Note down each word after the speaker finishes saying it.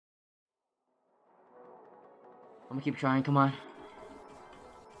I'm gonna keep trying, come on.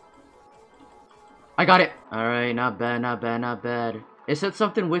 I got it! Alright, not bad, not bad, not bad. It said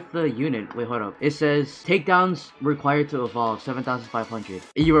something with the unit. Wait, hold up. It says takedowns required to evolve 7,500.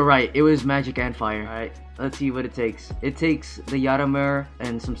 You were right. It was magic and fire. Alright, let's see what it takes. It takes the Yaramur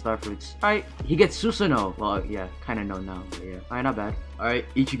and some star fruits. Alright, he gets Susanno. Well, yeah, kind of know now. But yeah, alright, not bad. Alright,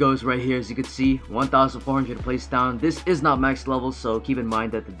 Ichigo's right here, as you can see. 1,400 place down. This is not max level, so keep in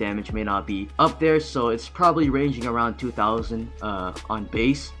mind that the damage may not be up there. So it's probably ranging around 2,000 on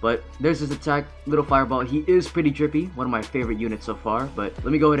base. But there's his attack, little fireball. He is pretty drippy. One of my favorite units so far. But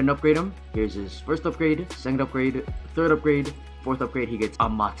let me go ahead and upgrade him. Here's his first upgrade, second upgrade, third upgrade, fourth upgrade. He gets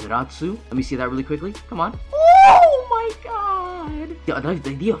Amaterasu. Let me see that really quickly. Come on. Oh my god! Yeah,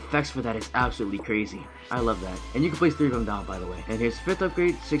 the effects for that is absolutely crazy. I love that. And you can place 3 of them down, by the way. And here's 5th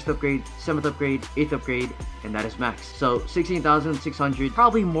upgrade, 6th upgrade, 7th upgrade, 8th upgrade, and that is max. So 16,600,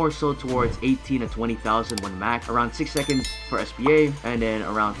 probably more so towards 18 to 20,000 when max. Around 6 seconds for SPA, and then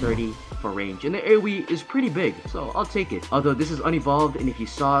around 30 for range. And the AoE is pretty big, so I'll take it. Although this is unevolved, and if you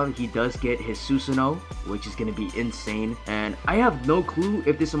saw, he does get his Susanno, which is gonna be insane. And I have no clue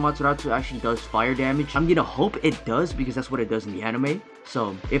if this Amaterasu actually does fire damage. I'm gonna hope it does, because that's what it does in the anime.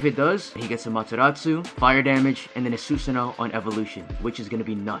 So if it does, he gets Amaterasu, fire damage, and then a Susanno on evolution, which is gonna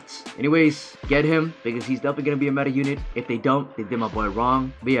be nuts. Anyways, get him, because he's definitely gonna be a meta unit. If they don't, they did my boy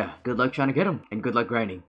wrong. But yeah, good luck trying to get him, and good luck grinding.